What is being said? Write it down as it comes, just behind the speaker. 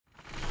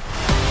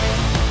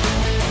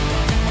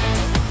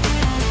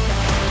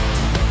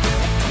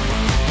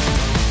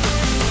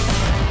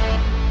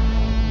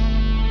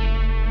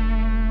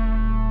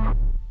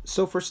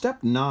So for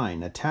step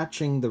 9,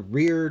 attaching the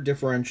rear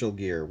differential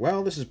gear,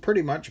 well, this is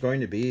pretty much going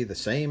to be the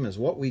same as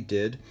what we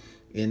did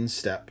in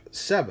step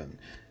 7.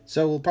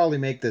 So we'll probably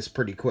make this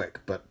pretty quick,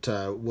 but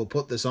we'll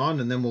put this on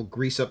and then we'll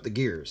grease up the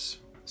gears.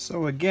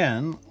 So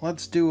again,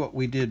 let's do what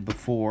we did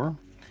before.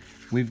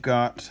 We've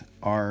got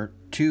our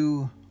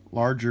 2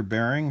 larger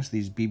bearings,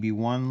 these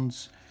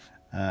BB1s,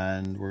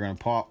 and we're going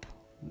to pop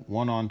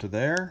one onto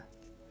there.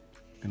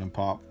 Going to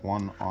pop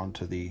one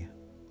onto the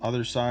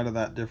other side of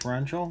that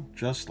differential,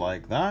 just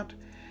like that.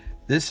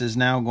 This is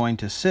now going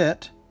to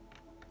sit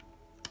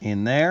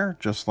in there,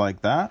 just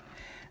like that.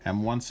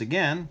 And once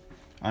again,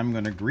 I'm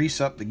going to grease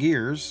up the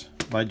gears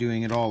by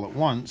doing it all at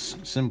once,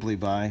 simply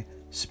by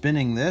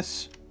spinning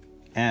this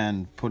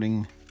and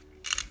putting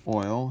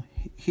oil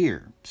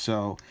here.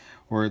 So,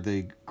 or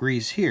the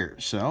grease here.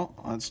 So,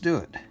 let's do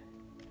it.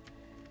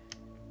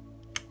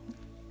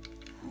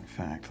 In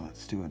fact,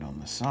 let's do it on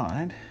the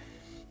side.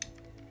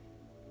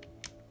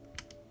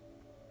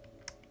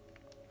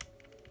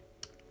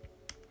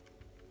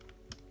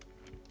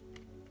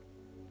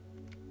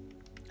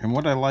 And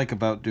what I like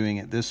about doing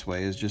it this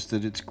way is just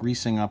that it's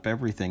greasing up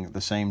everything at the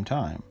same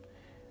time.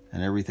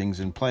 And everything's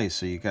in place,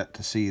 so you got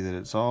to see that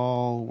it's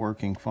all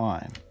working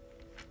fine.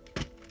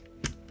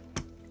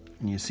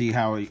 And you see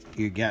how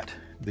you get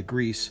the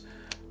grease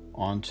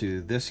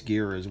onto this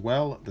gear as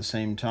well at the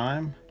same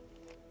time.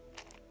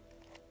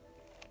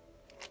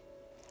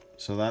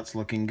 So that's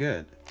looking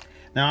good.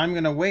 Now I'm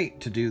going to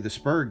wait to do the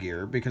spur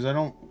gear because I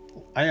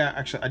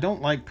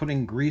don't like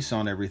putting grease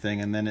on everything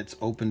and then it's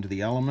open to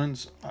the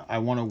elements. I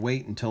want to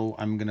wait until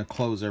I'm going to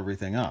close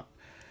everything up.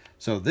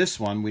 So this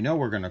one we know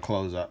we're going to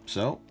close up,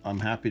 so I'm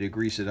happy to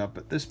grease it up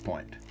at this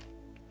point.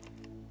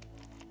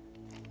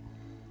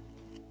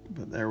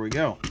 But there we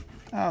go.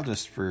 I'll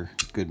just, for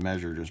good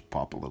measure, just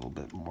pop a little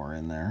bit more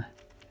in there.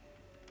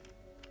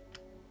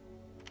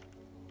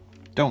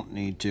 Don't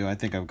need to. I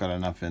think I've got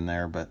enough in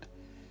there, but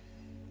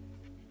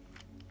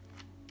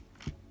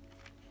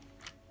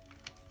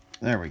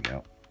there we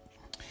go.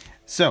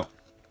 So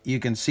you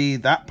can see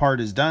that part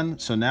is done.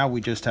 So now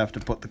we just have to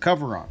put the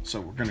cover on. So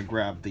we're going to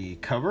grab the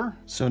cover.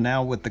 So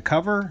now with the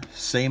cover,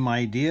 same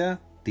idea.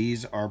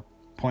 These are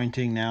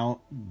pointing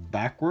now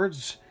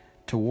backwards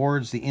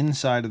towards the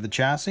inside of the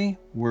chassis.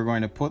 We're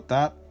going to put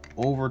that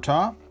over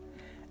top.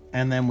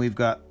 And then we've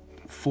got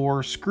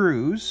 4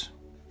 screws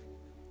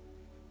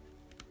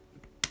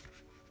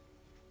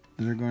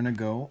that are going to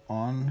go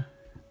on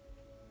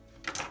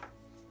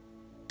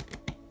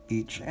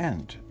each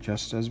end,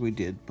 just as we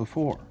did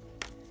before.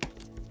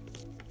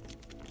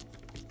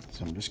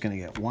 So I'm just going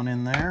to get one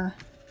in there,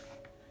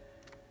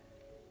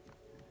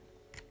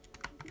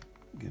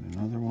 get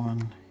another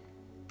one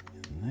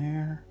in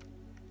there,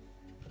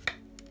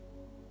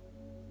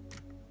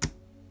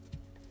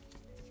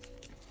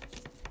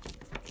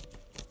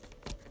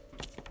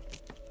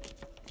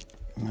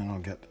 and then I'll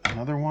get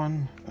another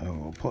one. Oh,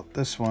 we'll put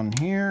this one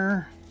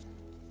here.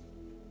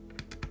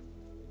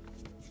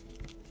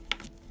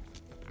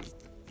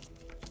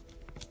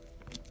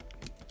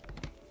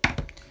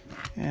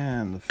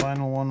 And the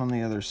final one on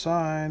the other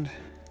side.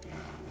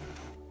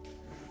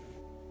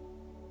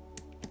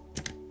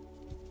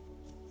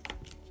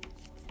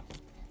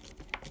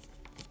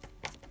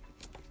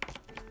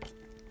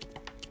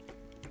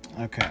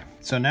 Okay,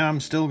 so now I'm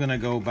still going to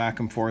go back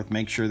and forth,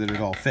 make sure that it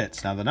all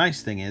fits. Now the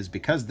nice thing is,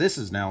 because this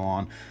is now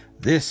on,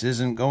 this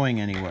isn't going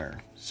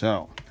anywhere.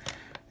 So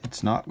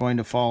it's not going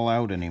to fall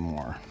out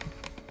anymore.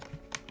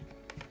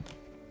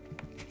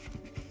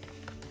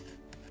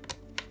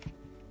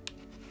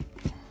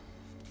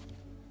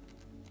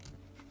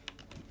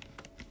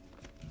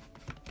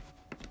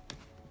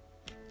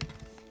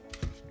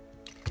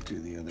 Do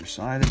the other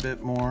side a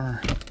bit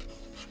more.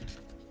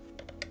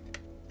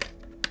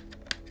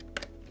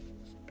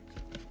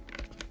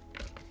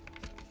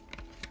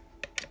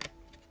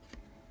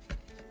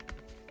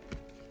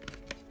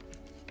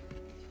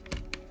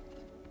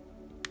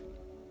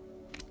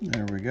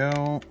 There we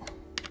go.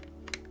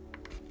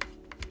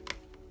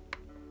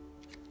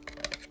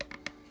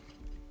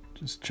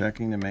 Just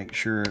checking to make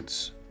sure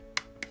it's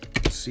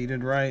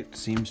seated right.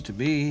 Seems to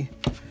be.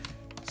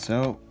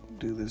 So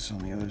do this on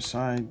the other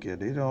side,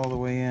 get it all the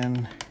way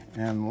in,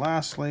 and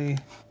lastly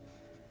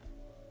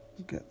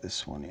get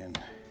this one in.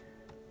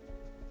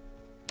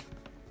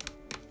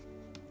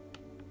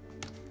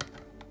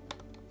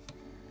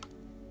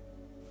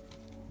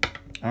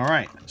 All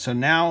right, so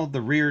now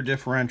the rear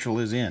differential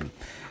is in.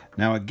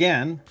 Now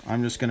again,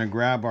 I'm just going to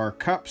grab our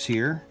cups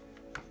here,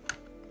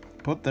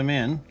 put them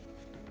in,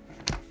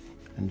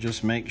 and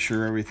just make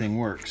sure everything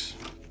works.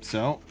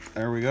 So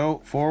there we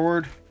go,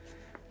 forward,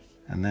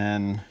 and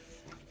then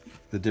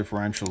the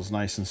differential is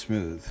nice and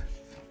smooth.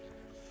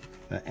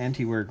 The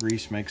anti-wear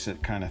grease makes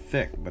it kind of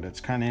thick, but it's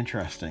kind of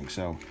interesting.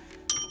 So,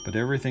 but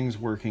everything's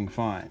working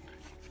fine.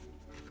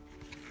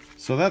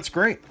 So that's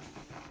great.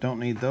 Don't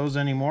need those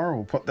anymore.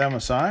 We'll put them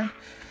aside.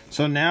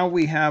 So now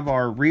we have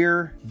our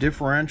rear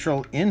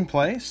differential in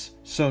place.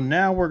 So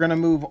now we're going to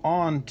move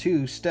on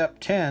to step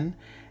 10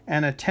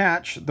 and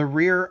attach the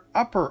rear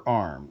upper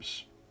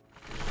arms.